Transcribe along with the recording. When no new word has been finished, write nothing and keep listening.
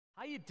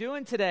How you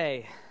doing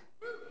today?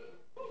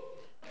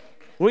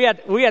 We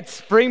had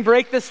spring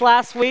break this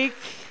last week,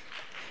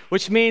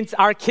 which means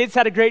our kids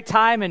had a great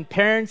time and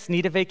parents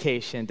need a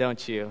vacation,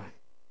 don't you?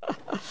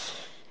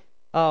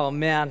 Oh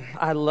man,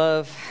 I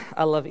love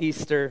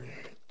Easter.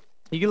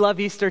 You love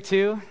Easter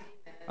too?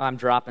 I'm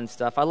dropping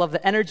stuff. I love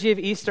the energy of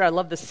Easter. I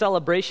love the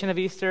celebration of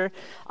Easter.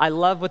 I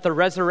love what the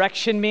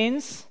resurrection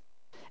means.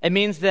 It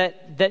means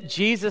that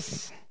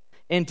Jesus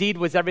indeed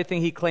was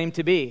everything he claimed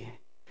to be.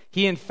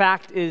 He, in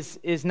fact,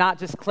 is not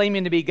just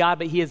claiming to be God,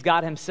 but he is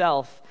God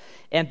himself.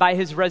 And by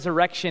his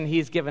resurrection,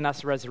 he's given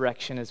us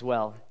resurrection as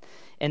well.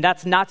 And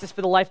that's not just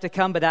for the life to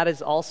come, but that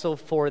is also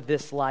for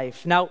this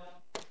life. Now,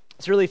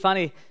 it's really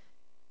funny.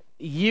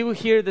 You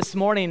here this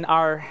morning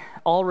are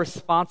all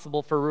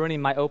responsible for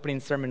ruining my opening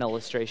sermon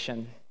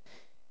illustration.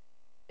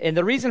 And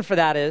the reason for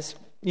that is,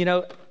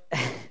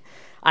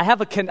 I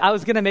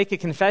was going to make a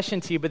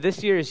confession to you, but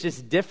this year is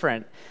just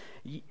different.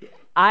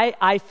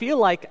 I feel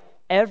like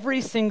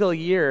every single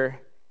year,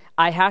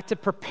 I have to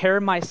prepare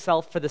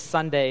myself for the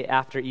Sunday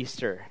after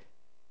Easter.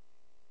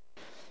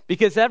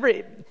 Because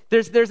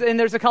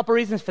there's a couple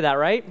reasons for that,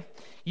 right?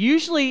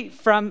 Usually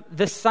from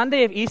the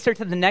Sunday of Easter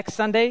to the next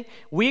Sunday,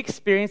 we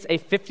experience a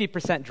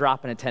 50%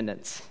 drop in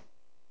attendance.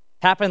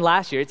 Happened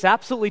last year. It's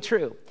absolutely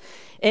true.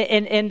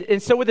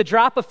 And so with a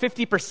drop of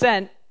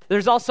 50%,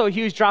 there's also a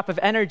huge drop of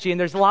energy, and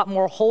there's a lot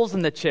more holes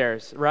in the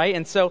chairs, right?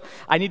 And so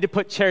I need to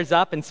put chairs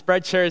up and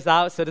spread chairs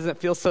out so it doesn't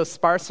feel so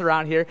sparse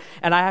around here,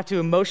 and I have to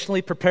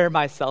emotionally prepare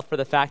myself for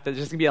the fact that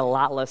there's going to be a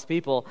lot less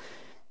people.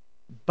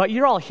 But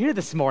you're all here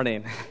this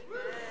morning,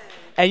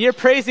 and you're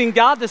praising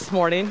God this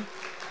morning.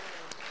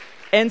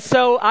 And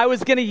so I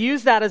was going to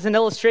use that as an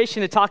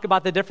illustration to talk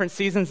about the different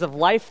seasons of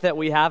life that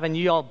we have, and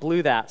you all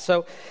blew that.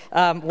 So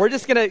we're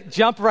just going to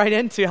jump right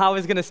into how I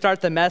was going to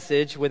start the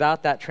message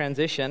without that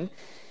transition.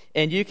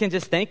 And you can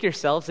just thank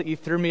yourselves that you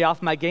threw me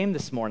off my game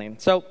this morning.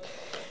 So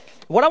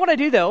what I want to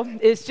do, though,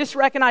 is just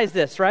recognize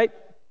this, right?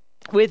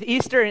 With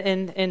Easter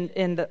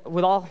and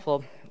with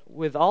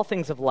all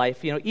things of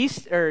life,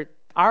 Easter,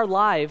 our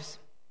lives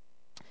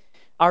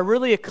are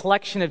really a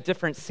collection of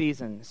different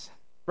seasons,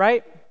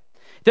 right?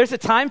 There's a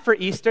time for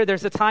Easter.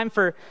 There's a time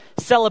for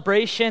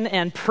celebration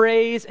and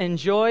praise and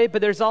joy, but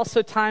there's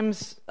also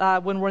times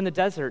when we're in the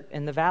desert,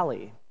 in the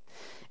valley.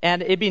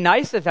 And it'd be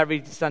nice if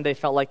every Sunday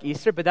felt like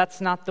Easter, but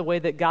that's not the way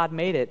that God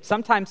made it.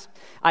 Sometimes,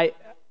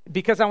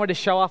 because I wanted to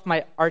show off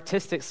my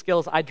artistic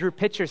skills, I drew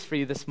pictures for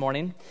you this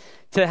morning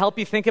to help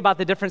you think about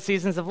the different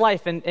seasons of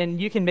life, and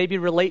you can maybe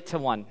relate to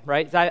one,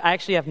 right? I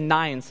actually have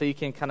 9, so you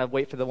can kind of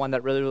wait for the one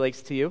that really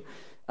relates to you.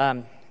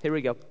 Here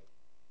we go.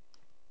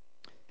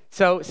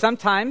 So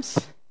sometimes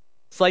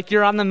it's like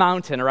you're on the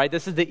mountain, right?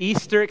 This is the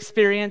Easter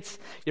experience.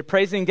 You're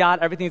praising God.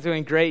 Everything's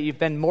going great. You've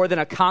been more than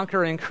a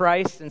conqueror in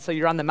Christ, and so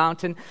you're on the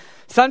mountain.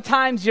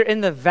 Sometimes you're in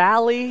the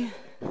valley,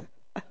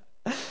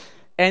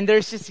 and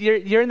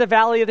you're in the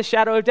valley of the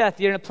shadow of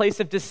death. You're in a place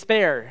of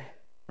despair,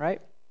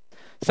 right?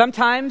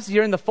 Sometimes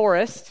you're in the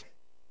forest,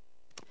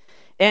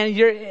 and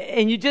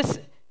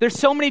there's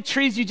so many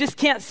trees you just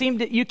can't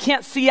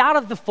see out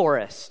of the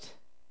forest.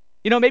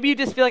 Maybe you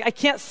just feel like I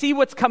can't see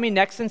what's coming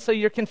next, and so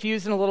you're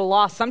confused and a little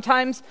lost.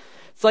 Sometimes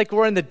it's like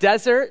we're in the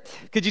desert.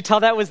 Could you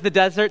tell that was the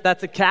desert?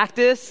 That's a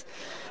cactus.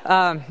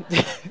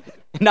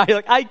 Now you're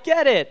like, I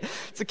get it.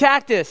 It's a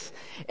cactus.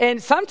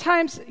 And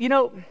sometimes,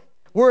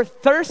 we're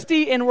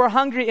thirsty and we're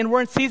hungry and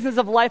we're in seasons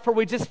of life where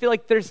we just feel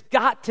like there's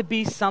got to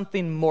be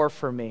something more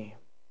for me.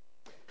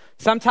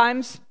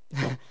 Sometimes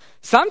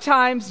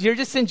you're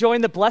just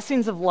enjoying the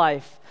blessings of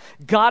life.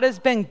 God has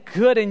been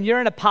good and you're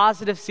in a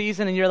positive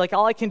season and you're like,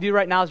 all I can do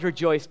right now is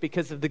rejoice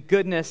because of the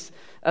goodness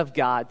of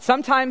God.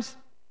 Sometimes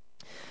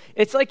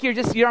it's like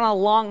you're on a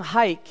long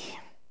hike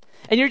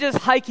and you're just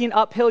hiking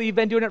uphill. You've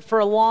been doing it for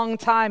a long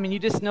time and you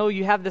just know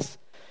you have this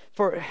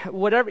for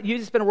whatever. You've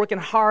just been working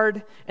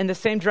hard in the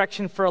same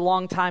direction for a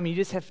long time. And you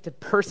just have to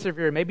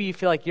persevere. Maybe you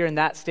feel like you're in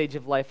that stage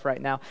of life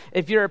right now.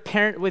 If you're a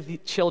parent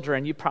with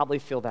children, you probably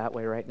feel that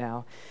way right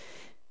now.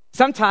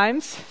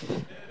 Sometimes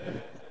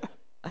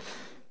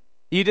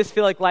you just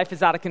feel like life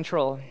is out of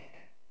control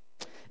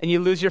and you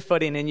lose your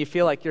footing and you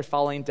feel like you're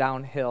falling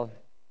downhill.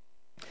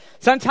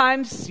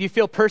 Sometimes you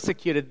feel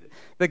persecuted.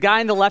 The guy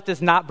on the left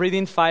is not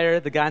breathing fire.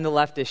 The guy on the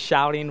left is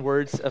shouting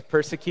words of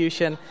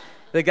persecution.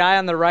 The guy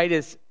on the right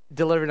is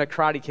delivering a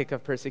karate kick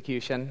of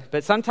persecution.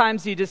 But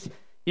sometimes you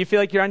feel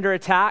like you're under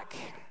attack.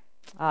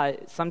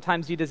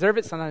 Sometimes you deserve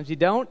it. Sometimes you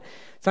don't.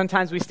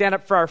 Sometimes we stand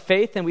up for our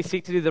faith and we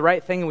seek to do the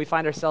right thing and we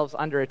find ourselves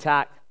under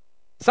attack.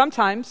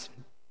 Sometimes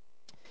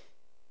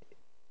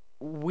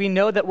we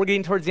know that we're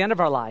getting towards the end of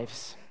our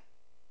lives.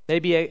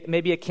 Maybe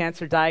a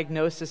cancer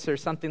diagnosis or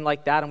something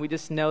like that, and we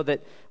just know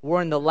that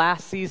we're in the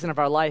last season of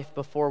our life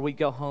before we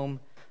go home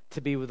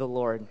to be with the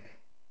Lord.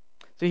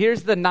 So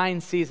here's the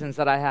 9 seasons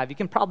that I have. You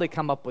can probably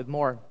come up with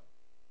more.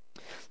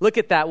 Look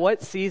at that.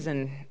 What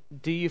season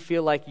do you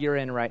feel like you're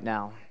in right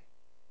now?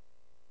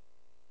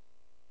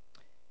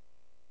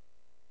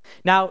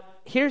 Now,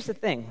 here's the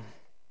thing.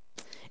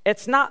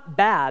 It's not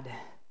bad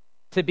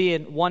to be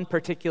in one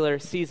particular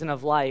season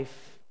of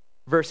life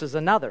versus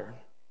another.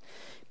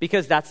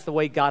 because that's the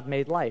way God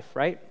made life,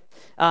 right?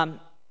 And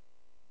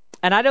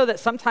I know that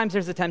sometimes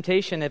there's a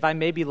temptation if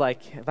I'm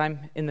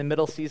in the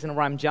middle season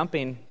where I'm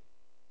jumping,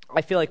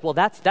 I feel like, well,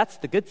 that's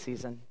the good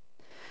season.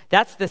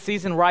 That's the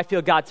season where I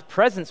feel God's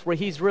presence, where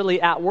he's really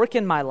at work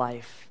in my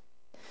life.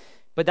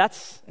 But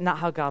that's not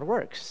how God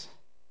works.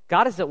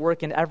 God is at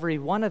work in every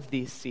one of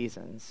these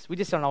seasons. We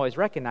just don't always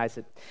recognize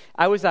it.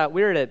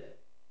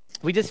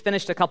 We just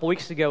finished a couple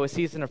weeks ago a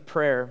season of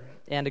prayer,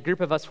 and a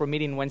group of us were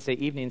meeting Wednesday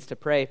evenings to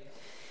pray.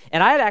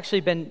 And I had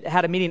actually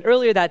had a meeting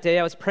earlier that day.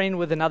 I was praying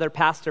with another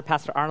pastor,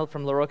 Pastor Arnold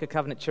from La Roca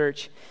Covenant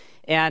Church,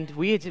 and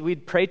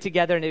we'd prayed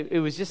together, and it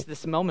was just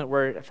this moment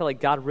where I felt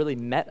like God really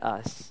met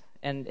us,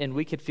 and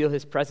we could feel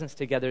his presence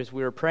together as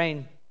we were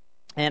praying.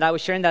 And I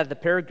was sharing that at the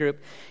prayer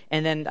group,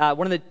 and then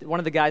one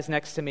of the guys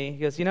next to me, he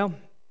goes,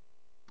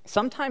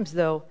 sometimes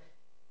though,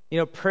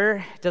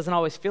 prayer doesn't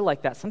always feel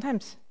like that.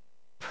 Sometimes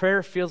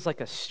prayer feels like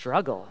a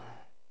struggle.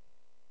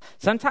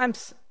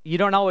 Sometimes you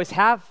don't always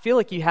feel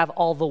like you have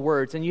all the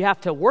words, and you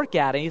have to work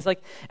at it. He's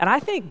like, and I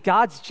think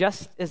God's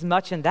just as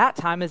much in that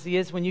time as he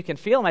is when you can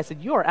feel him. I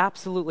said, you are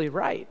absolutely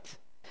right.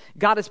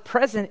 God is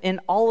present in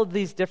all of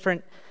these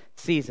different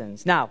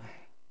seasons. Now,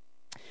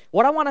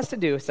 what I want us to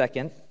do a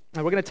second,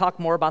 and we're going to talk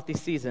more about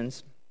these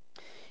seasons,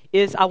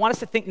 is I want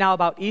us to think now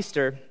about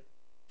Easter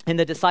and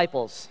the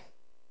disciples,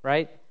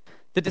 right?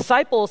 The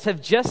disciples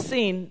have just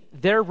seen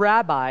their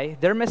rabbi,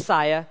 their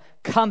Messiah,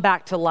 come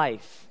back to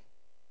life.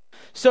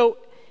 So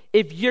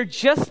if you're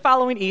just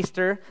following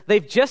Easter,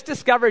 they've just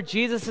discovered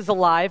Jesus is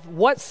alive,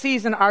 what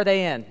season are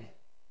they in?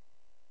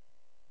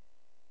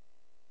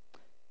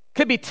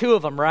 Could be two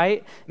of them,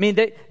 right? I mean,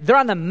 they're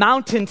on the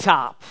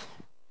mountaintop.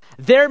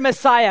 Their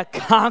Messiah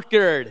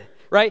conquered,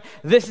 right?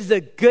 This is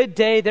a good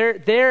day.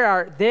 They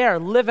are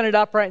living it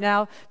up right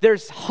now.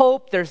 There's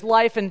hope, there's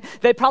life, and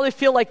they probably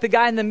feel like the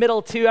guy in the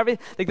middle too.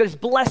 Like there's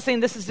blessing.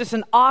 This is just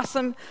an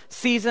awesome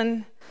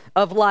season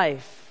of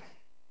life.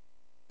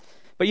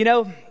 But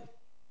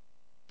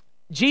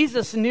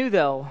Jesus knew,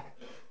 though,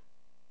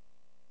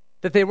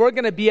 that they were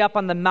going to be up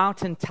on the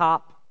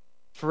mountaintop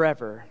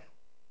forever.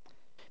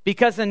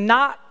 Because in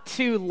not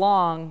too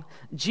long,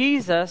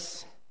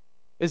 Jesus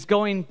is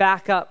going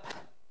back up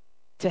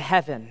to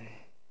heaven.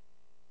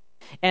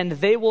 And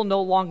they will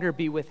no longer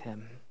be with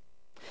him.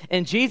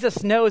 And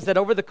Jesus knows that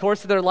over the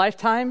course of their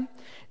lifetime,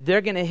 they're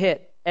going to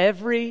hit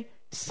every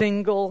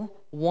single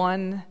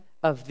one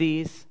of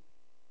these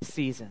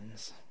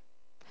seasons.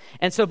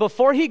 And so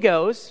before he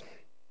goes,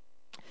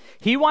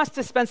 he wants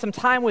to spend some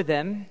time with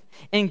them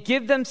and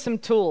give them some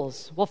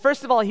tools. Well,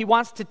 first of all, he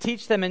wants to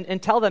teach them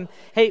and tell them,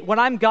 hey, when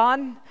I'm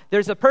gone,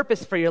 there's a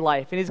purpose for your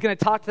life. And he's going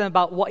to talk to them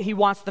about what he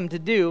wants them to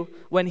do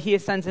when he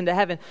ascends into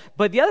heaven.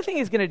 But the other thing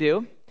he's going to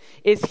do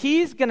is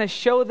he's going to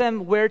show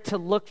them where to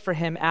look for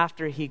him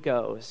after he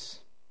goes.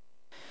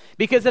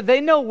 Because if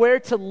they know where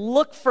to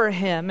look for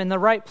him in the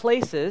right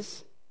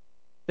places,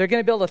 they're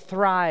going to be able to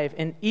thrive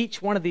in each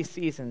one of these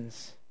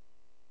seasons.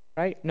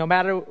 Right? No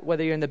matter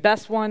whether you're in the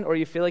best one or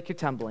you feel like you're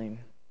tumbling.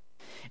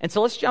 And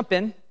so let's jump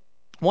in.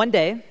 One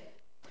day,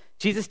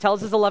 Jesus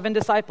tells his 11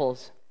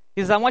 disciples,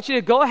 he says, I want you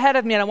to go ahead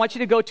of me and I want you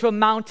to go to a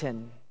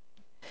mountain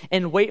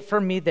and wait for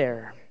me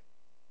there.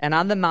 And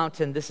on the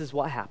mountain, this is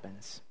what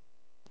happens.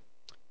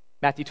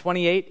 Matthew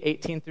 28,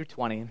 18 through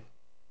 20.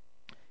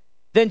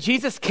 Then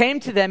Jesus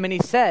came to them and he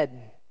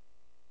said,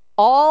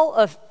 all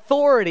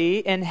authority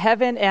in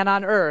heaven and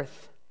on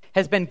earth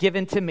has been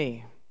given to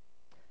me.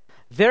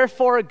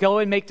 Therefore, go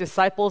and make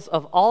disciples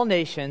of all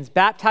nations,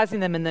 baptizing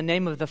them in the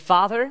name of the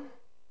Father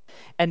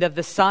and of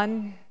the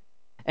Son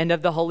and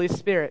of the Holy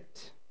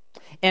Spirit,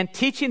 and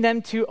teaching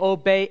them to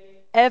obey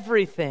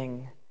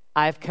everything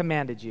I've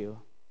commanded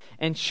you.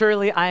 And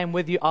surely I am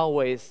with you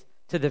always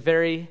to the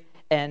very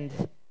end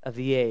of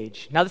the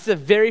age. Now, this is a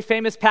very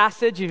famous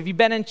passage. If you've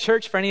been in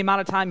church for any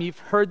amount of time, you've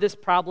heard this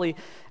probably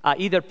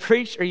either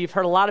preached or you've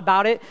heard a lot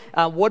about it.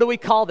 What do we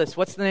call this?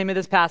 What's the name of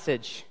this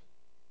passage?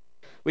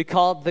 We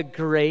call it the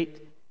Great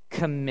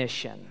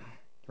Commission,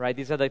 right?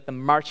 These are like the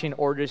marching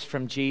orders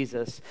from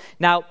Jesus.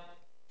 Now,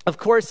 of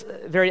course,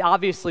 very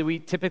obviously, we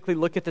typically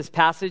look at this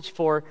passage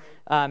for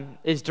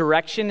his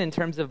direction in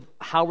terms of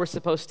how we're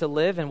supposed to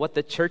live and what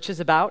the church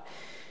is about.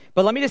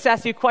 But let me just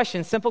ask you a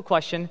question, simple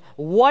question.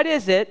 What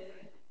is it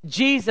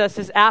Jesus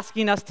is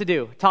asking us to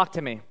do? Talk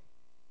to me.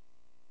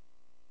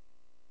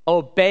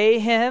 Obey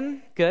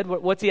him. Good.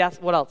 What's he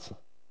ask? What else?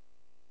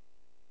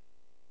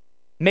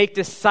 Make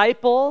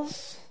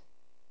disciples.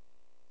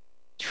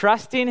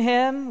 Trusting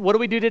him. What do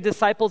we do to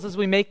disciples as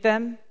we make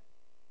them?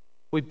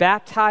 We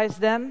baptize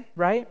them,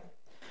 right?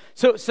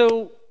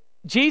 So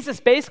Jesus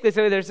basically,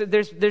 so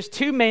there's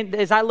two main,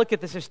 as I look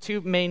at this, there's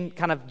two main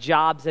kind of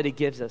jobs that he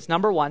gives us.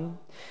 Number one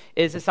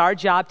is it's our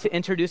job to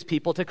introduce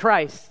people to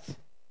Christ.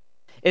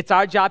 It's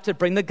our job to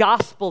bring the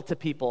gospel to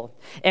people.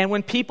 And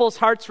when people's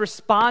hearts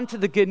respond to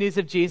the good news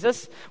of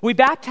Jesus, we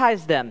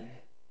baptize them.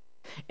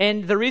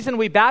 And the reason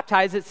we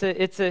baptize,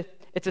 it's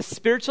a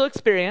spiritual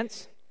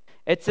experience.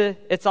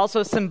 It's also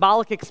a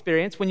symbolic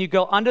experience. When you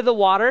go under the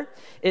water,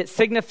 it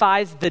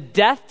signifies the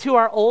death to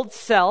our old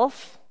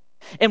self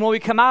And when we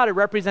come out, it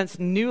represents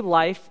new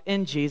life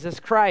in Jesus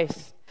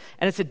Christ.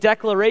 And it's a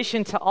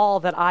declaration to all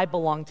that I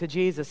belong to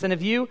Jesus. And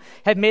if you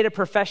have made a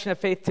profession of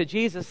faith to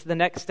Jesus, the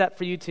next step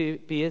for you to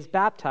be is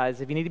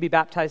baptized. If you need to be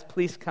baptized,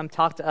 please come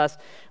talk to us.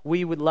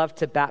 We would love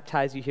to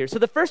baptize you here. So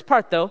the first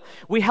part, though,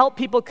 we help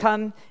people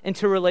come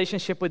into a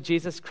relationship with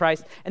Jesus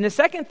Christ. And the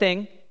second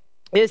thing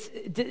is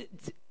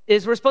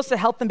we're supposed to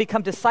help them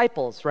become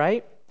disciples,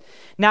 right?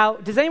 Now,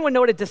 does anyone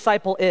know what a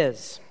disciple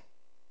is?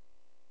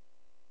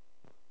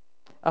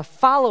 A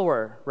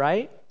follower,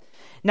 right?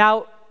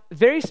 Now,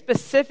 very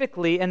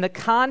specifically, in the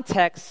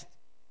context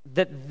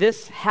that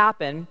this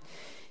happened,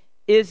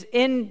 is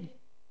in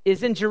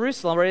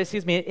Jerusalem, or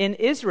in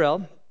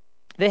Israel,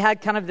 they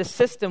had kind of this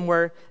system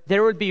where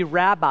there would be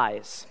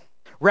rabbis.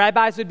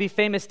 Rabbis would be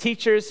famous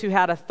teachers who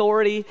had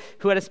authority,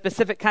 who had a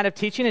specific kind of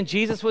teaching, and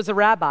Jesus was a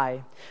rabbi.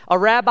 A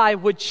rabbi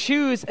would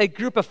choose a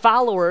group of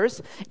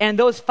followers, and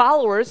those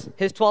followers,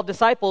 his 12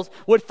 disciples,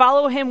 would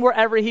follow him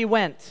wherever he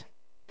went.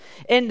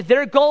 And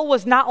their goal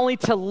was not only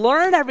to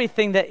learn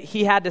everything that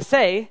he had to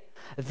say,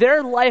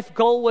 their life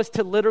goal was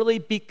to literally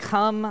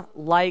become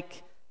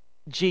like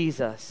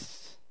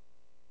Jesus.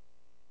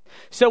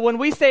 So when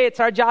we say it's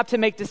our job to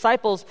make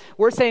disciples,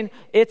 we're saying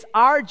it's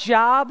our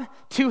job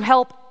to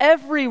help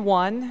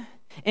everyone,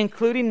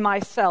 including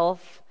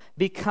myself,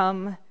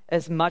 become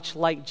as much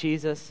like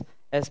Jesus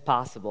as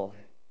possible.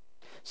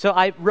 So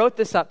I wrote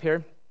this up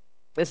here.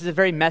 This is a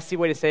very messy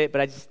way to say it,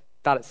 but I just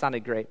thought it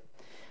sounded great.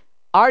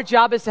 Our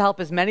job is to help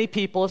as many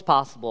people as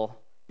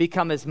possible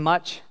become as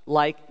much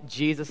like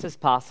Jesus as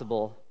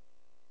possible,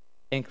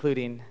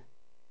 including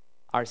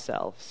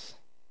ourselves.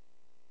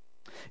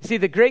 See,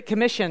 the Great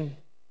Commission,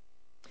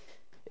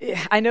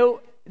 I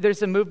know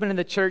there's a movement in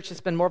the church, it's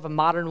been more of a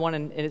modern one,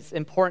 and it's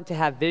important to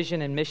have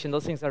vision and mission.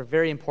 Those things are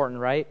very important,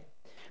 right?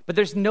 But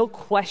there's no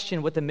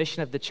question what the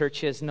mission of the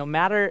church is. No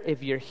matter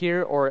if you're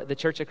here or the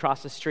church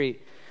across the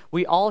street,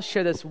 we all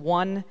share this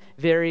one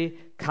very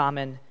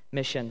common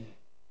mission.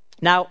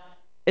 Now,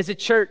 as a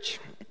church,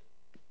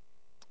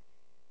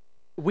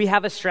 we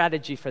have a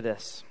strategy for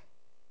this.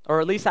 Or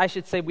at least I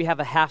should say we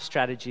have a half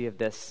strategy of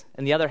this,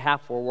 and the other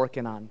half we're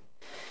working on.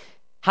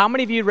 How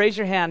many of you, raise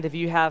your hand if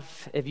you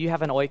have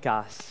an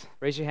oikos?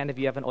 Raise your hand if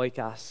you have an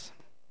oikos.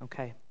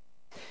 Okay.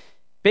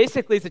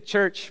 Basically, as a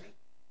church,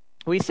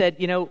 we said,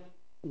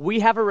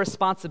 we have a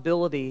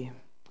responsibility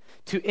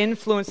to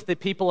influence the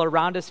people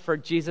around us for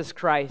Jesus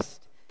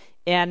Christ.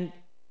 And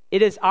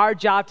it is our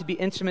job to be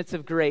instruments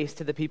of grace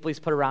to the people he's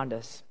put around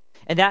us.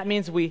 And that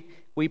means we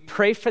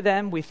pray for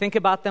them, we think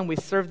about them, we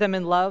serve them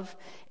in love.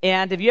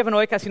 And if you have an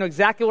oikos, you know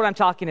exactly what I'm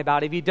talking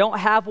about. If you don't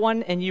have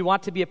one and you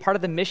want to be a part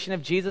of the mission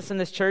of Jesus in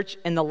this church,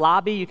 in the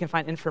lobby you can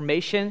find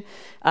information.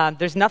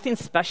 There's nothing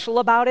special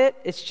about it.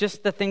 It's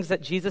just the things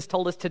that Jesus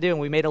told us to do, and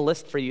we made a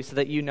list for you so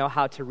that you know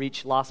how to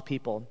reach lost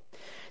people.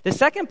 The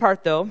second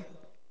part, though,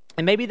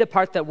 and maybe the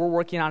part that we're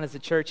working on as a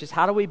church, is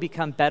how do we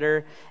become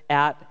better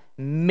at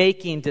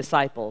making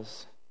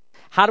disciples?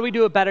 How do we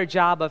do a better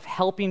job of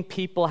helping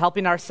people,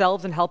 helping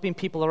ourselves and helping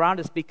people around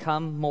us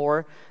become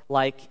more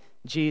like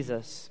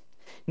Jesus?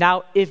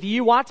 Now, if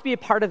you want to be a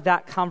part of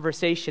that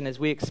conversation as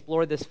we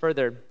explore this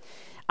further,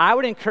 I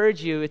would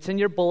encourage you, it's in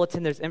your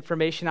bulletin, there's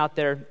information out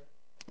there.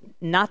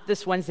 Not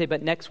this Wednesday,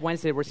 but next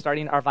Wednesday, we're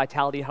starting our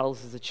Vitality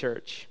Huddles as a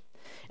church.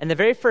 In the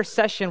very first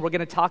session, we're going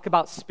to talk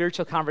about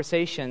spiritual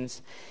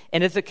conversations.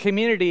 And as a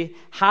community,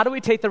 how do we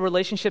take the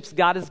relationships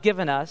God has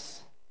given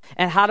us,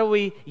 and how do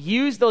we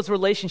use those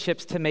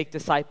relationships to make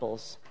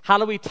disciples? How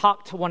do we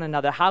talk to one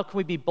another? How can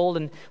we be bold?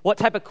 And what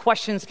type of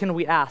questions can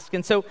we ask?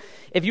 And so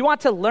if you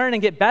want to learn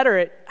and get better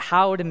at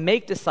how to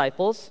make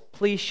disciples,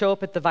 please show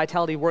up at the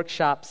Vitality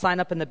Workshop, sign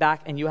up in the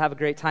back, and you'll have a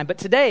great time. But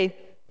today,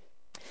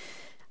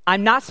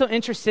 I'm not so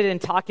interested in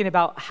talking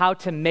about how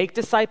to make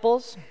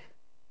disciples,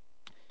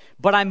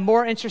 but I'm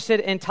more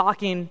interested in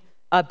talking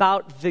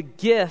about the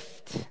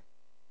gift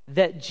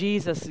that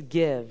Jesus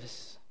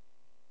gives.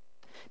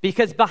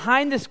 Because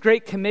behind this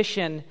Great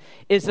Commission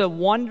is a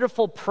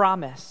wonderful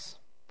promise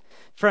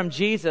from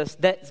Jesus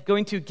that's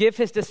going to give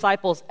his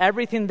disciples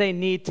everything they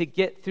need to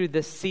get through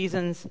the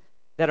seasons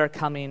that are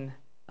coming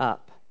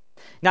up.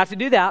 Now, to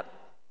do that,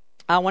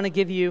 I want to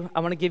give you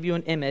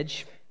an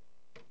image,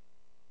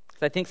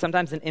 because I think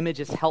sometimes an image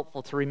is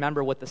helpful to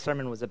remember what the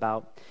sermon was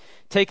about.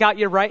 Take out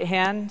your right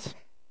hand.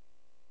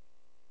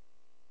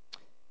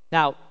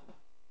 Now,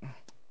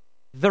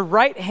 the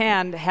right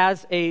hand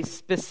has a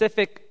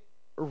specific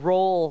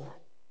role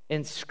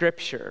in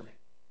Scripture.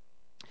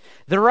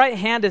 The right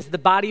hand is the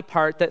body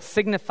part that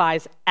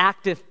signifies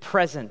active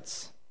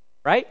presence,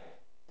 right?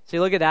 So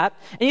you look at that,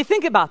 and you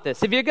think about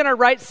this. If you're going to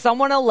write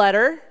someone a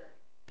letter,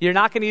 you're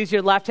not going to use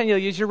your left hand, you'll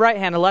use your right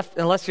hand,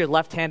 unless you're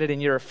left-handed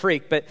and you're a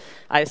freak, but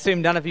I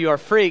assume none of you are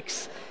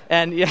freaks.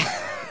 And yeah,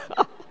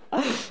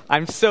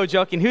 I'm so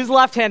joking. Who's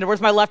left-handed?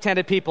 Where's my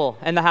left-handed people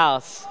in the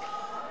house?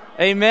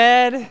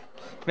 Amen.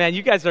 Man,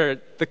 you guys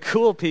are the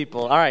cool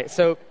people. All right,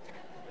 so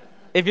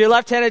if you're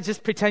left-handed,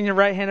 just pretend you're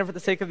right-handed for the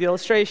sake of the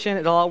illustration.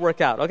 It'll all work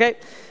out, okay?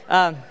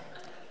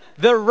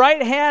 The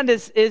right hand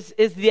is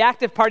the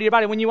active part of your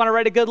body. When you want to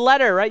write a good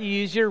letter, right, you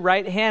use your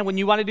right hand. When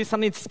you want to do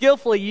something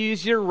skillfully, you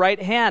use your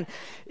right hand.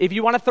 If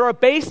you want to throw a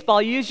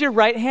baseball, you use your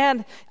right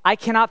hand. I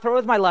cannot throw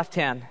with my left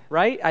hand,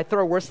 right? I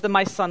throw worse than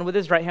my son with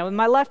his right hand with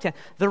my left hand.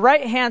 The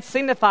right hand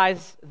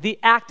signifies the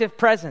active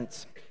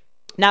presence.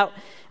 Now,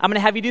 I'm going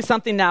to have you do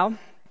something now.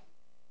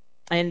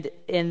 And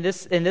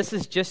this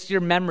is just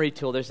your memory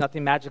tool. There's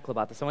nothing magical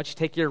about this. I want you to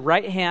take your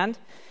right hand,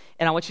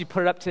 and I want you to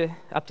put it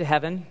up to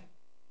heaven.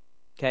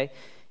 Okay?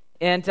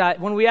 And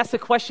when we ask the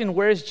question,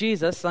 where is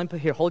Jesus? Let me put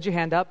here, hold your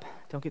hand up.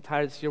 Don't get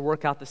tired. This is your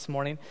workout this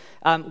morning.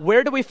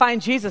 Where do we find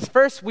Jesus?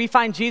 First, we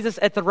find Jesus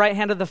at the right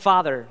hand of the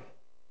Father.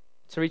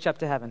 So reach up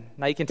to heaven.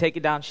 Now you can take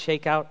it down,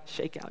 shake out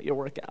your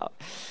workout.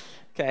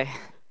 Okay.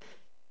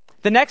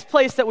 The next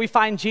place that we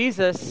find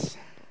Jesus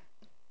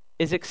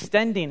is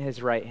extending his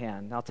right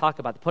hand. I'll talk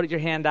about that. Put your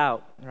hand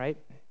out, right?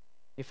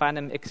 You find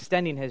him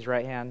extending his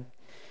right hand.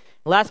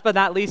 Last but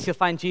not least, you'll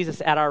find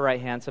Jesus at our right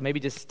hand. So maybe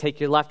just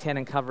take your left hand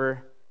and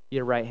cover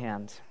your right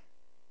hand.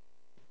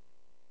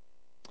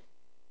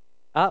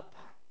 Up,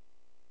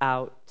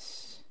 out,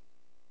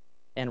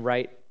 and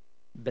right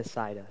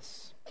beside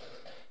us.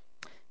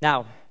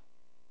 Now,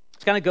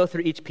 just going to go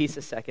through each piece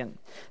a second.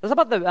 Let's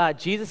talk about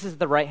Jesus is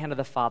the right hand of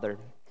the Father.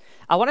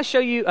 I want to show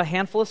you a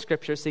handful of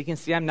scriptures so you can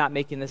see I'm not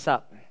making this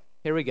up.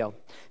 Here we go.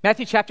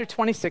 Matthew chapter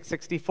 26,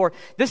 64.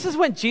 This is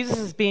when Jesus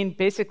is being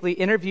basically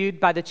interviewed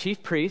by the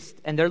chief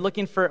priest, and they're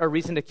looking for a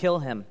reason to kill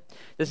him.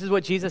 This is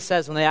what Jesus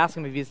says when they ask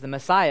him if he's the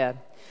Messiah.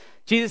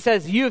 Jesus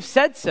says, "You have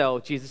said so,"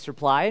 Jesus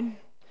replied.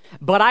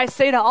 "But I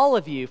say to all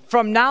of you,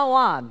 from now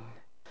on,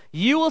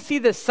 you will see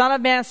the Son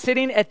of Man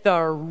sitting at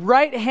the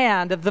right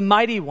hand of the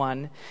Mighty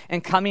One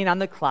and coming on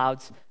the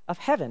clouds of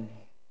heaven."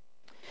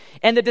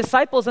 And the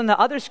disciples and the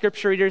other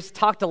scripture readers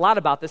talked a lot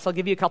about this. I'll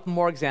give you a couple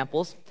more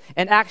examples.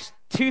 In Acts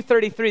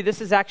 2:33, this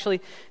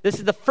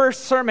is the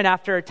first sermon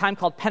after a time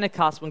called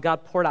Pentecost when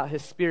God poured out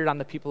his Spirit on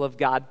the people of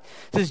God.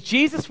 It says,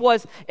 Jesus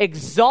was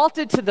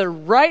exalted to the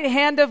right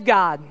hand of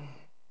God.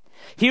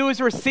 He was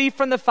received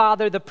from the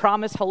Father, the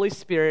promised Holy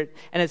Spirit,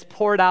 and has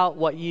poured out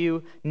what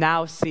you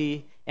now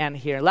see and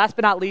hear. Last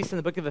but not least, in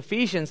the book of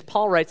Ephesians,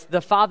 Paul writes,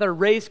 the Father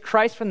raised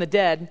Christ from the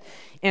dead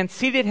and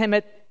seated him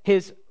at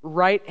his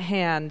right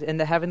hand in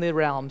the heavenly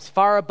realms,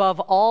 far above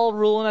all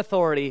rule and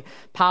authority,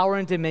 power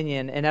and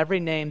dominion, and every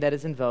name that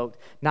is invoked,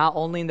 not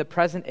only in the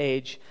present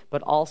age,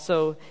 but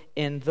also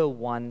in the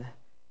one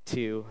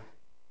to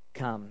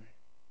come.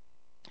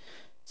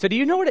 So do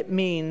you know what it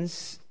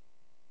means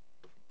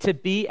to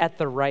be at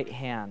the right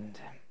hand?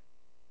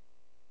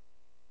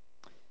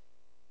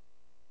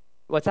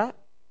 What's that?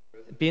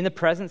 Be in the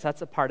presence,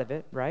 that's a part of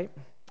it, right?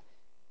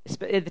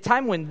 At the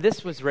time when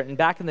this was written,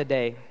 back in the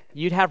day,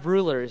 you'd have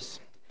rulers,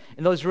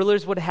 and those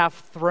rulers would have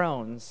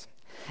thrones.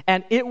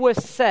 And it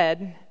was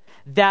said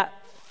that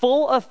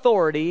full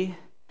authority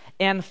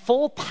and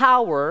full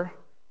power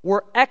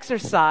were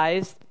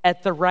exercised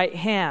at the right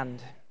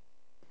hand.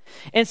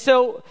 And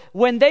so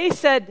when they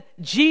said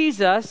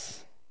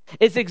Jesus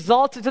is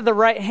exalted to the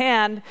right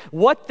hand,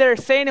 what they're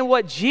saying and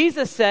what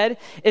Jesus said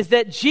is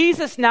that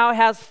Jesus now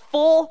has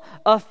full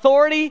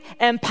authority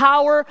and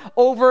power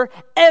over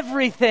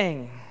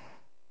everything.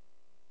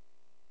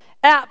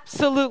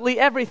 Absolutely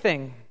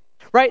everything.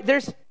 Right?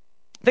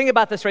 Think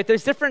about this, right?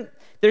 There's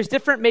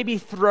different maybe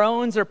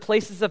thrones or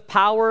places of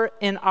power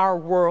in our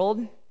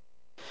world,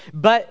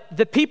 but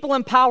the people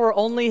in power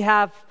only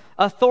have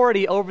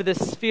authority over the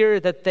sphere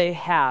that they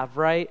have,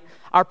 right?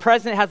 Our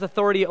president has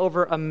authority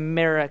over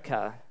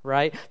America,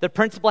 right? The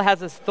principal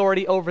has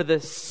authority over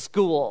the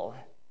school.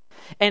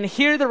 And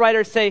here the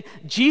writers say,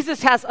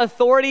 Jesus has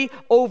authority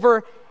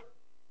over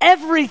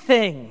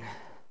everything.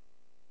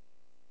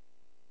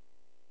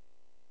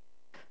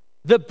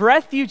 The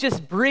breath you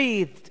just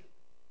breathed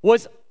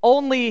was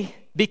only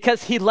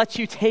because he let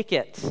you take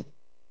it.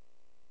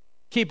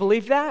 Can you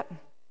believe that?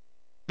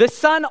 The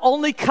sun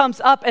only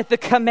comes up at the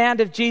command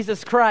of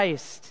Jesus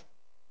Christ.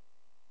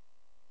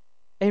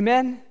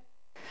 Amen?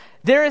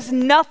 There is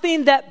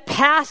nothing that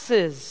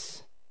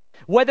passes,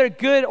 whether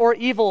good or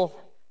evil,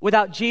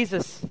 without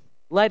Jesus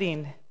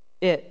letting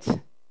it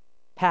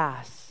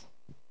pass.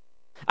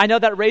 I know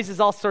that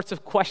raises all sorts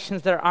of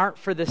questions that aren't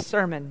for this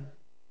sermon.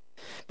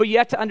 But you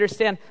have to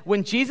understand,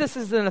 when Jesus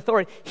is in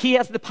authority, he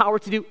has the power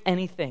to do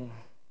anything.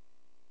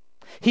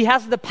 He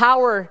has the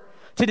power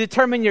to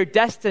determine your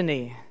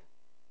destiny,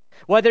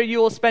 whether you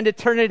will spend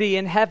eternity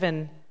in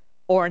heaven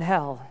or in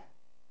hell.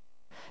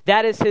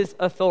 That is his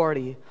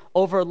authority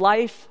over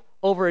life,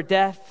 over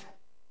death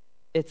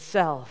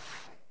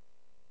itself.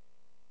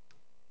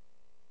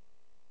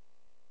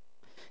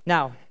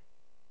 Now,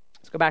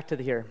 let's go back to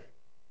here.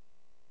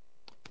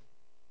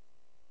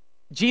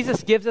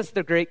 Jesus gives us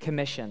the Great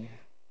Commission.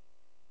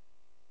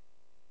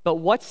 But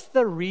what's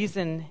the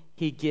reason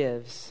he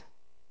gives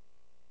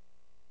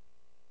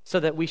so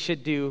that we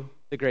should do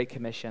the Great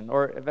Commission?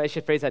 Or if I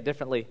should phrase that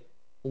differently,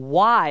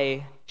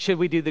 why should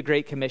we do the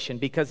Great Commission?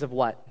 Because of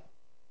what?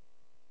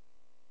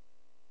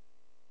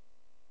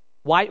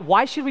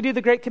 Why should we do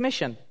the Great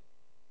Commission?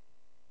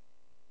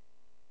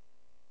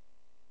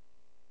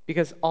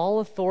 Because all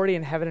authority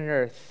in heaven and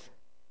earth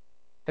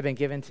have been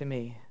given to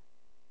me.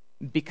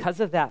 Because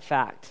of that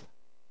fact,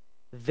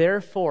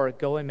 therefore,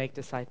 go and make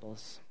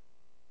disciples.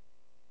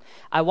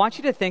 I want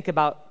you to think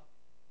about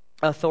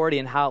authority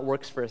and how it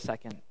works for a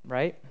second,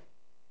 right?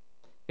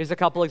 Here's a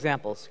couple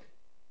examples.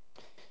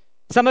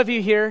 Some of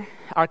you here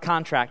are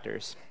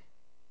contractors.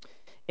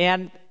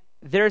 And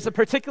there's a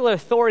particular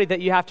authority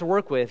that you have to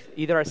work with,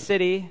 either a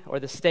city or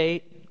the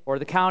state or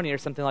the county or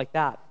something like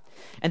that.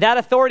 And that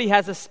authority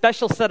has a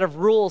special set of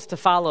rules to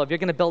follow. If you're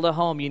going to build a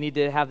home, you need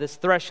to have this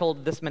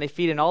threshold, this many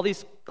feet, and all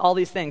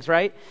these things,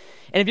 right?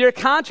 And if you're a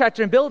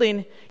contractor in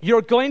building,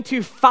 you're going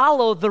to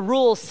follow the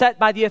rules set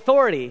by the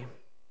authority.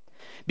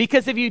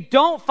 Because if you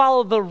don't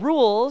follow the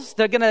rules,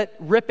 they're going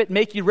to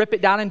make you rip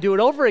it down and do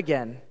it over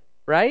again,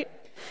 right?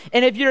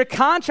 And if you're a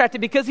contractor,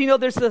 because you know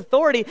there's the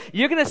authority,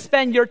 you're going to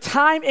spend your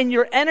time and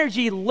your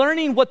energy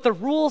learning what the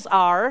rules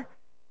are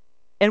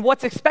and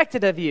what's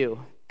expected of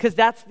you, because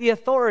that's the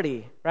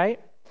authority, right?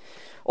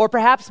 Or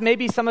perhaps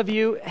maybe some of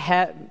you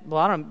have,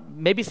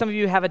 maybe some of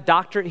you have a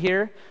doctorate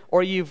here,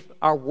 or you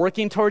are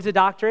working towards a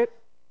doctorate,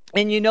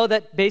 and you know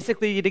that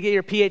basically to get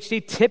your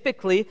PhD,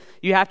 typically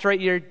you have to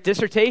write your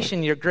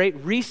dissertation, your great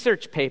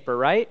research paper,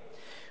 right?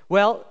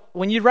 Well,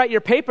 when you write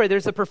your paper,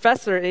 there's a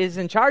professor is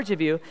in charge of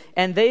you,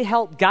 and they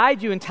help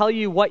guide you and tell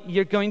you what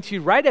you're going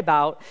to write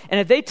about. And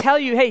if they tell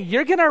you, hey,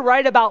 you're going to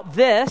write about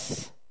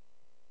this,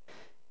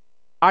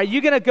 are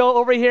you going to go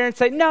over here and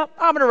say, no,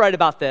 I'm going to write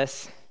about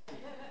this?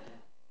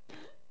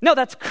 No,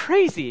 that's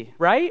crazy,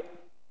 right?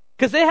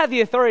 Because they have the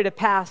authority to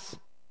pass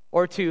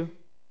or to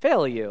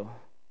fail you.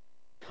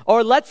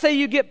 Or let's say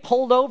you get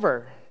pulled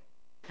over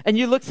and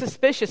you look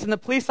suspicious and the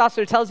police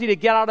officer tells you to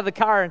get out of the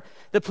car and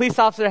the police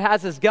officer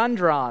has his gun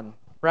drawn,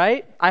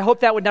 right? I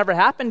hope that would never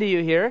happen to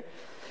you here.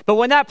 But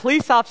when that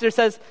police officer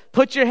says,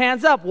 put your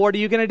hands up, what are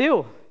you going to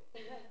do?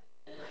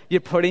 You're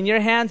putting your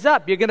hands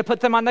up. You're going to put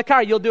them on the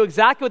car. You'll do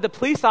exactly what the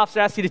police officer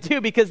asks you to do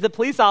because the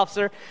police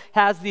officer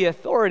has the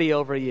authority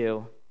over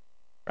you,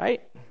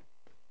 right?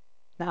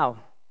 Now,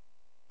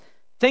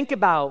 think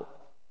about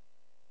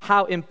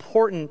how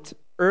important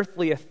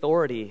earthly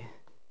authority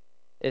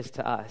is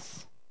to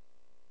us.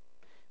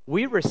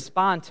 We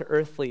respond to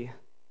earthly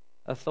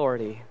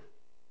authority.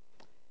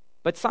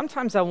 But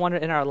sometimes I wonder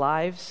in our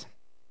lives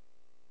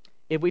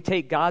if we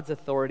take God's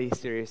authority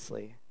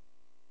seriously.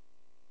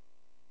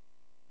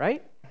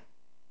 Right?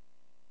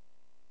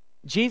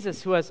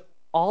 Jesus, who has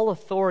all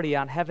authority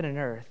on heaven and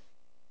earth,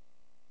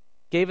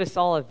 gave us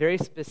all a very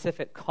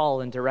specific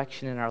call and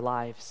direction in our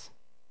lives.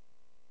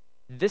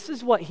 This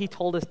is what he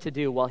told us to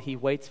do while he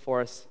waits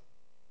for us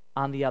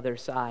on the other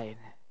side.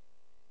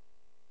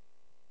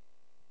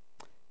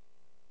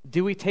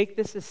 Do we take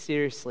this as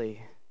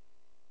seriously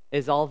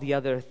as all the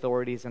other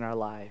authorities in our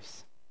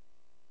lives?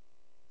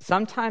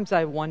 Sometimes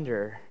I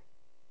wonder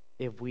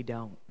if we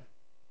don't.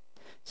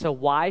 So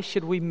why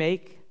should we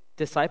make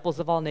disciples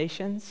of all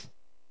nations?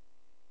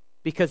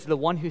 Because the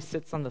one who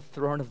sits on the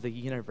throne of the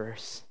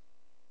universe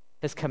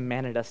has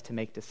commanded us to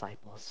make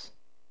disciples.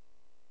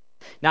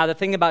 Now, the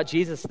thing about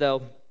Jesus,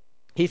 though,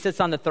 he sits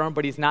on the throne,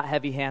 but he's not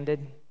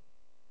heavy-handed,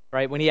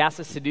 right? When he asks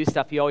us to do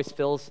stuff, he always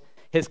fills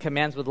his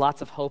commands with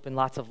lots of hope and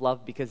lots of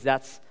love because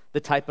that's the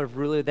type of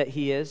ruler that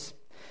he is.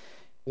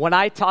 When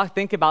I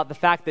think about the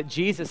fact that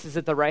Jesus is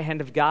at the right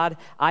hand of God,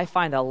 I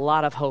find a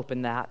lot of hope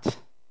in that.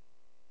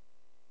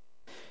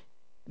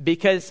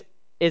 Because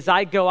as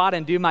I go out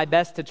and do my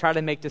best to try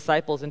to make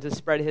disciples and to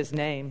spread his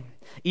name,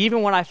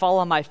 even when I fall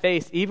on my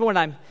face, even when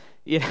I'm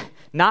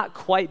not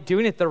quite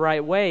doing it the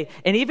right way,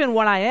 and even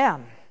when I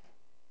am,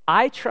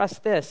 I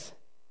trust this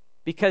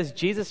because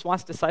Jesus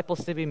wants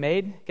disciples to be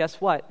made.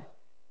 Guess what?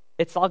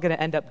 It's all going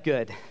to end up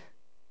good,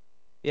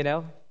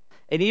 And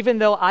even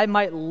though I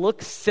might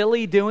look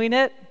silly doing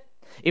it,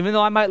 even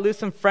though I might lose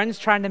some friends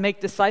trying to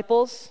make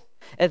disciples,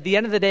 at the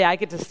end of the day, I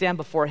get to stand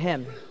before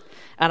him.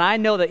 And I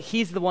know that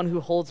he's the one who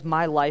holds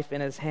my life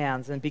in his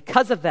hands. And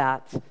because of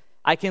that,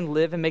 I can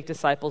live and make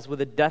disciples with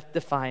a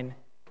death-defying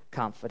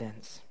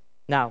confidence.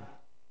 Now,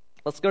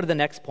 let's go to the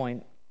next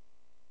point,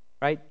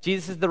 right?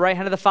 Jesus is the right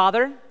hand of the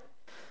Father.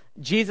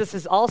 Jesus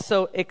is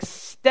also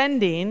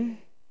extending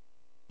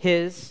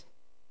his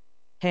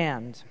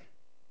hand.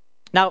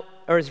 Now,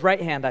 or his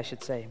right hand, I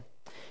should say.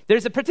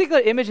 There's a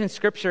particular image in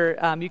Scripture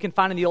you can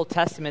find in the Old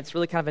Testament. It's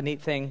really kind of a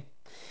neat thing.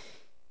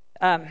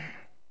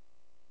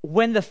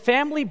 When the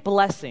family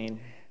blessing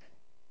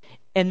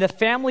and the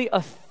family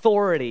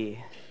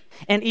authority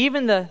and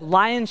even the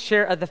lion's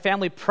share of the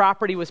family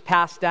property was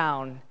passed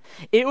down,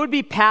 it would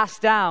be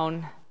passed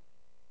down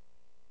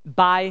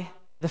by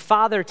the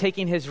father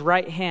taking his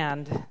right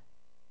hand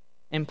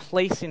and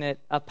placing it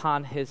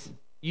upon his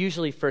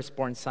usually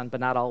firstborn son, but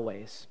not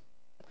always.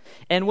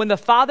 And when the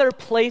father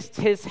placed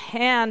his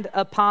hand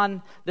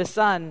upon the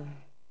son,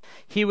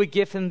 he would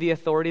give him the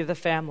authority of the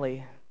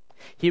family.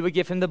 He would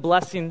give him the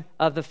blessing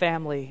of the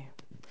family.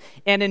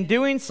 And in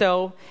doing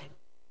so,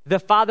 the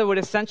father would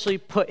essentially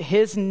put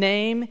his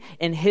name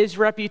and his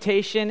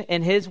reputation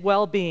and his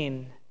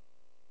well-being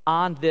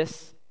on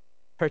this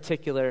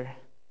particular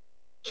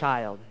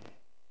child.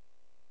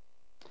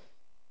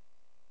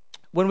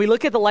 When we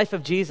look at the life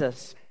of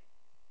Jesus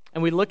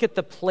and we look at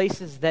the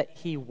places that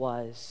he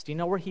was, do you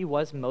know where he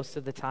was most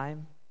of the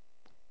time?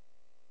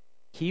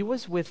 He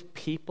was with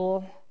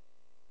people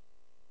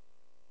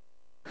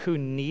who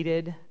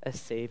needed a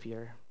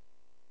Savior.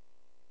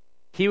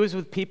 He was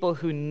with people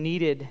who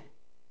needed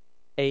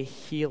a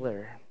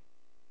healer.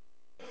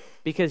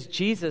 Because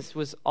Jesus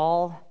was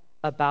all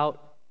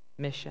about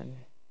mission.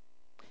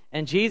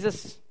 And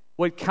Jesus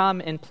would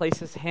come and place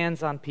his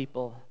hands on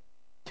people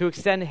to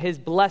extend his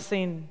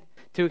blessing,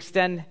 to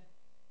extend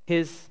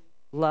his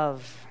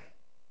love.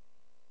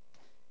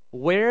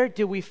 Where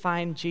do we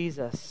find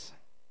Jesus?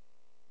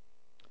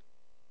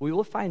 We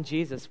will find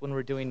Jesus when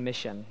we're doing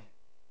mission.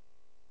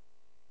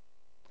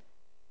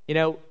 You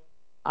know,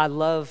 we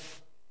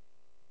have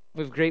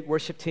a great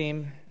worship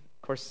team.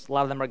 Of course, a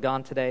lot of them are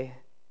gone today.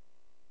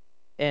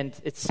 And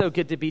it's so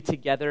good to be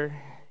together.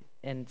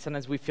 And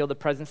sometimes we feel the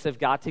presence of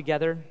God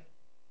together.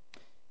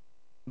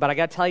 But I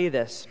got to tell you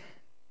this.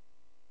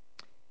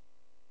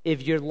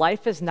 If your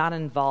life is not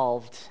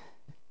involved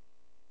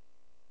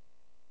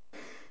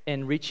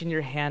in reaching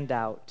your hand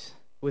out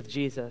with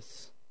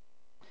Jesus,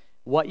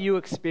 what you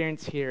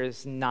experience here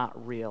is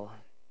not real.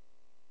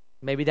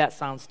 Maybe that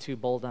sounds too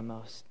bold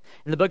almost.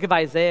 In the book of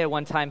Isaiah,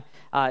 one time,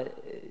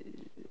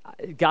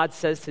 God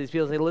says to his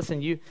people,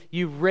 listen,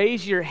 you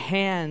raise your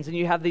hands and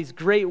you have these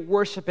great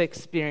worship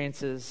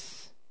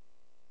experiences,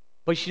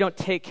 but you don't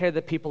take care of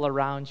the people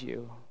around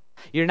you.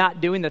 You're not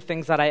doing the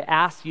things that I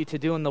asked you to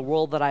do in the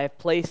world that I have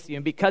placed you.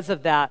 And because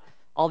of that,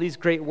 all these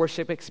great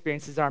worship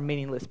experiences are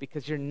meaningless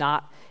because you're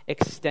not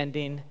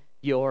extending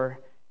your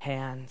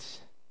hands.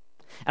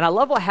 And I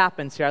love what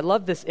happens here. I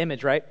love this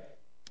image, right?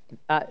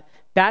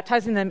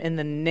 Baptizing them in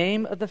the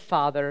name of the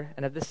Father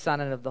and of the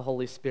Son and of the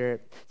Holy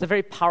Spirit. It's a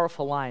very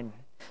powerful line.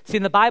 See,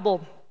 in the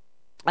Bible,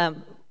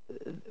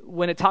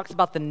 when it talks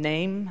about the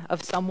name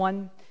of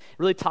someone, it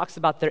really talks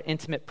about their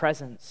intimate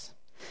presence.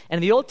 And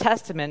in the Old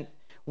Testament,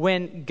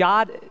 when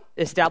God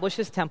established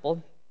his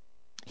temple,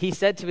 he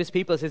said to his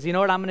people, he says, you know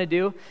what I'm going to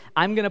do?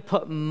 I'm going to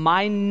put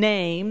my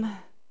name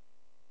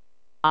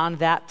on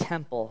that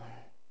temple.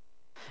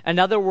 In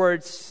other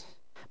words,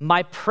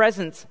 my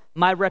presence,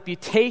 my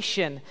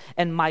reputation,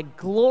 and my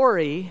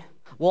glory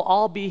will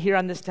all be here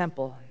on this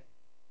temple.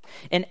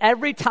 And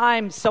every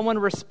time someone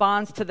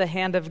responds to the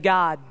hand of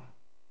God,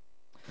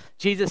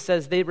 Jesus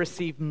says they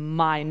receive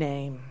my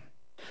name.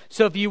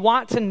 So if you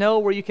want to know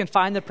where you can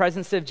find the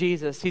presence of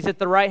Jesus, he's at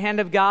the right hand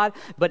of God,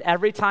 but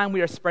every time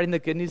we are spreading the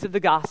good news of the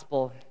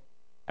gospel,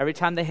 every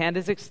time the hand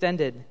is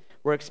extended,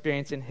 we're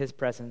experiencing his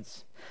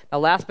presence. Now,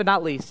 last but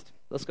not least,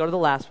 let's go to the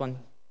last one.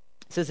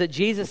 It says that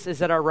Jesus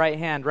is at our right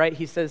hand, right?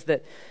 He says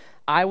that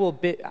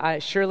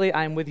surely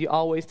I am with you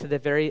always to the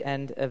very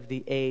end of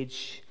the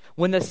age.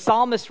 When the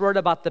psalmist wrote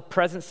about the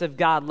presence of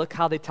God, look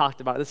how they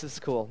talked about it. This is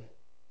cool.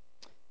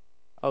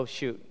 Oh,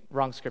 shoot.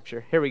 Wrong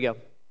scripture. Here we go.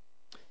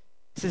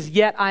 It says,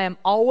 yet I am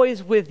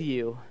always with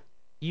you.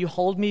 You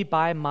hold me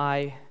by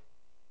my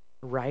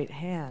right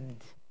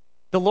hand.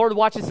 The Lord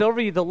watches over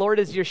you. The Lord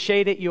is your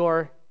shade at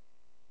your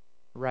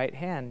right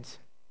hand.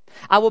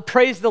 I will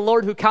praise the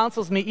Lord who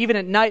counsels me. Even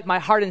at night, my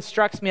heart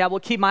instructs me. I will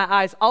keep my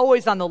eyes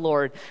always on the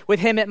Lord. With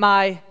him at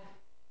my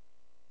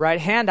right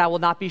hand, I will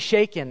not be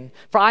shaken.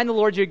 For I am the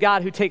Lord your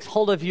God who takes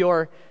hold of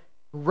your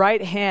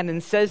right hand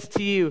and says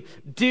to you,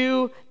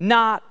 do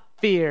not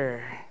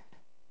fear,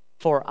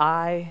 for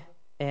I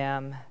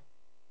am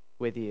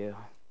with you.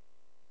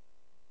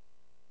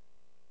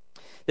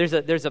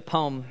 There's a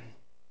poem.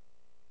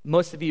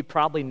 Most of you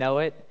probably know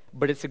it,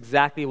 but it's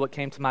exactly what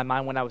came to my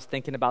mind when I was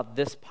thinking about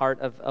this part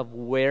of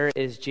where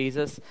is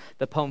Jesus,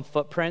 the poem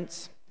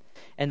Footprints.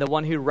 And the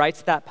one who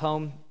writes that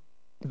poem,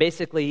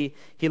 basically,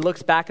 he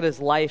looks back at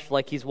his life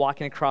like he's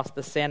walking across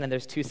the sand and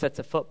there's two sets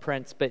of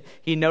footprints, but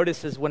he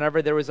notices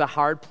whenever there was a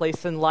hard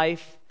place in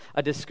life,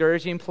 a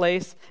discouraging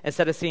place,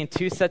 instead of seeing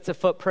two sets of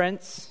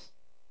footprints,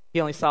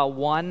 he only saw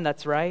one.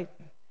 That's right.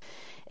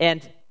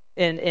 And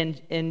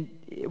in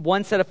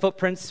one set of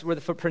footprints were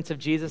the footprints of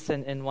Jesus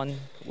and one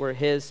were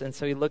his. And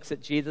so he looks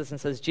at Jesus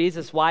and says,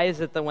 Jesus, why is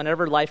it that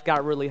whenever life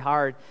got really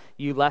hard,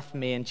 you left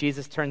me? And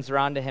Jesus turns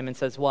around to him and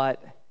says,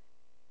 what?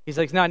 He's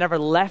like, no, I never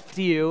left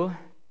you.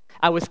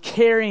 I was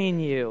carrying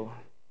you.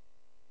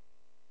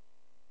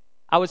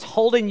 I was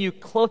holding you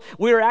close.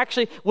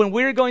 When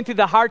we were going through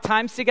the hard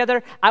times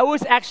together, I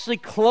was actually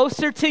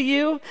closer to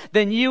you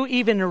than you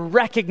even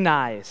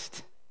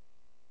recognized.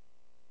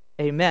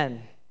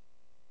 Amen.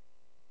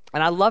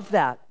 And I love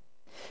that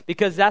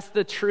because that's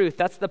the truth.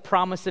 That's the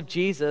promise of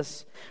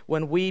Jesus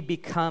when we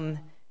become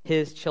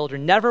his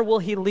children. Never will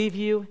he leave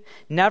you.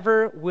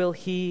 Never will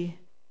he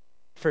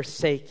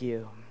forsake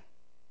you.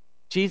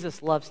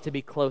 Jesus loves to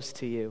be close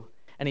to you,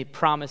 and he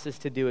promises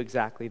to do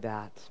exactly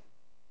that.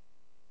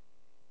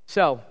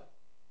 So,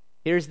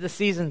 here's the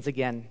seasons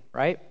again,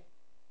 right?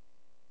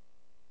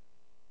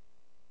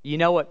 You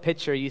know what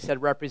picture you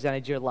said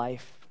represented your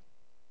life.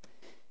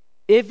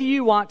 If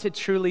you want to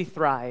truly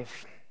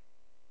thrive,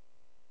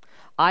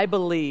 I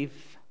believe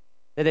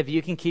that if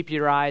you can keep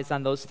your eyes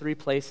on those three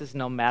places,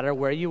 no matter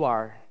where you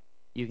are,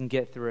 you can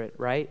get through it,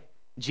 right?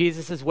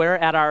 Jesus is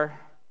where?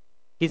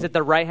 He's at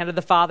the right hand of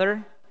the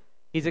Father.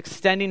 He's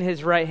extending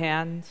his right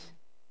hand.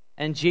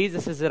 And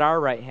Jesus is at our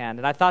right hand.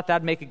 And I thought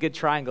that'd make a good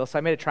triangle, so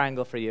I made a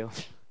triangle for you.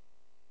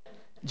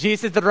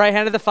 Jesus is at the right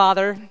hand of the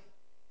Father.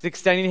 He's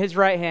extending his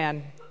right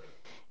hand.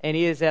 And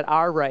he is at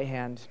our right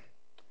hand.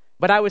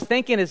 But I was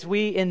thinking, as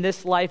we, in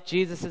this life,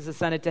 Jesus is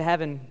ascended to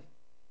heaven,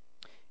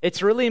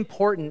 it's really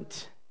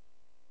important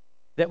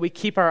that we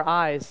keep our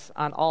eyes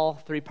on all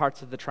three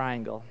parts of the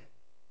triangle,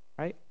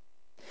 right?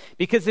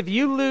 Because if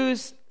you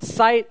lose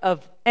sight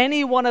of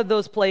any one of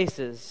those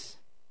places,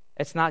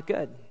 it's not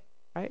good,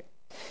 right?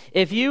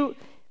 If you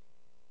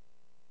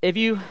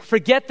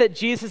forget that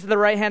Jesus is at the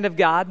right hand of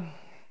God,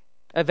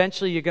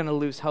 eventually you're going to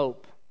lose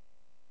hope.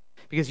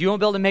 Because you won't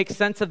be able to make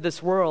sense of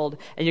this world,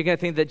 and you're going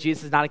to think that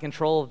Jesus is not in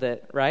control of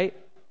it, right?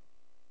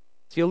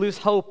 So you'll lose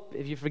hope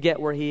if you forget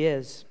where he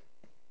is.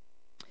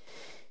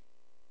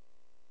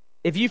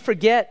 If you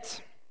forget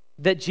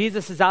that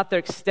Jesus is out there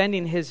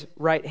extending his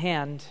right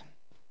hand,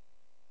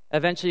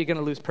 eventually you're going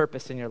to lose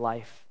purpose in your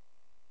life.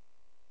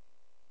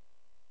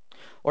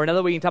 Or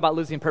another way you can talk about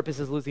losing purpose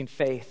is losing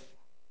faith,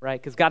 right?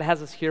 Because God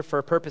has us here for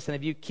a purpose, and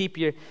if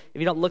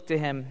you don't look to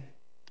him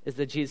as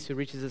the Jesus who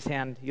reaches his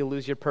hand, you'll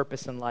lose your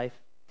purpose in life.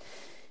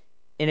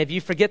 And if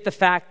you forget the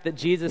fact that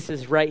Jesus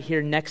is right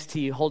here next to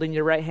you, holding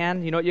your right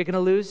hand, you know what you're going to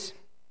lose?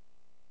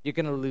 You're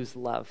going to lose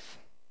love.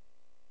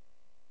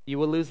 You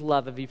will lose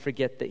love if you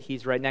forget that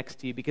he's right next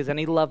to you, because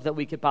any love that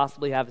we could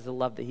possibly have is the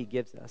love that he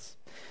gives us.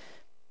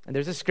 And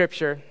there's a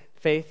scripture,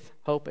 faith,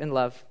 hope, and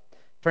love.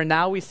 For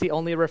now we see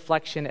only a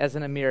reflection as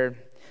in a mirror,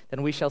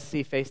 then we shall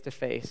see face to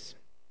face.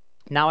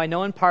 Now I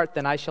know in part,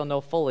 then I shall know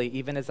fully,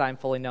 even as I am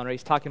fully known. Or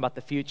he's talking about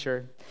the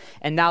future.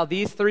 And now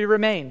these three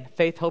remain,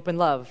 faith, hope, and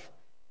love.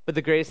 But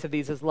the greatest of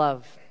these is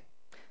love.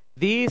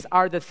 These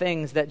are the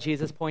things that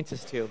Jesus points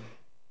us to.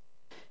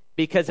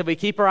 Because if we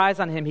keep our eyes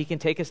on him, he can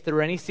take us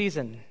through any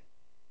season.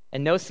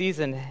 And no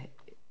season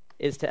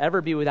is to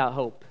ever be without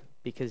hope,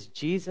 because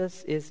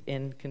Jesus is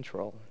in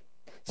control.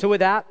 So with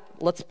that,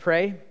 let's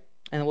pray,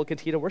 and we'll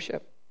continue to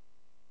worship.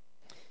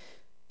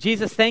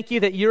 Jesus, thank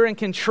you that you're in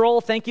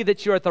control. Thank you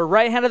that you're at the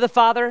right hand of the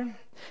Father.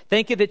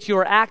 Thank you that you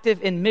are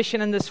active in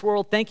mission in this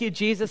world. Thank you,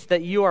 Jesus,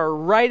 that you are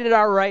right at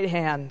our right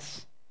hand.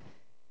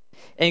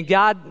 And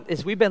God,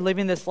 as we've been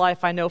living this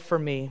life, I know for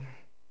me,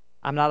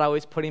 I'm not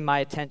always putting my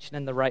attention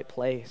in the right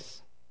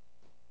place.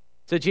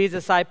 So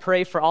Jesus, I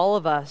pray for all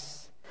of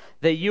us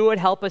that you would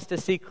help us to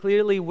see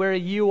clearly where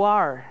you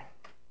are.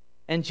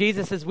 And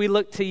Jesus, as we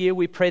look to you,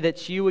 we pray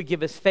that you would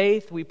give us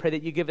faith. We pray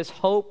that you give us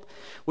hope.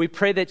 We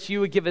pray that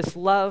you would give us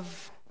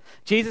love.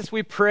 Jesus,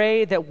 we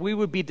pray that we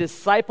would be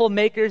disciple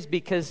makers,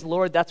 because,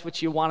 Lord, that's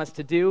what you want us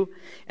to do.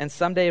 And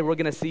someday we're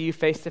going to see you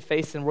face to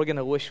face, and we're going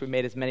to wish we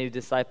made as many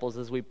disciples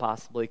as we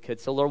possibly could.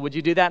 So, Lord, would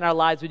you do that in our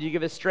lives? Would you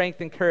give us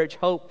strength and courage,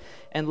 hope,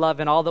 and love,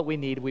 and all that we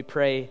need? We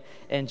pray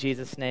in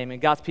Jesus' name.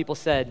 And God's people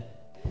said,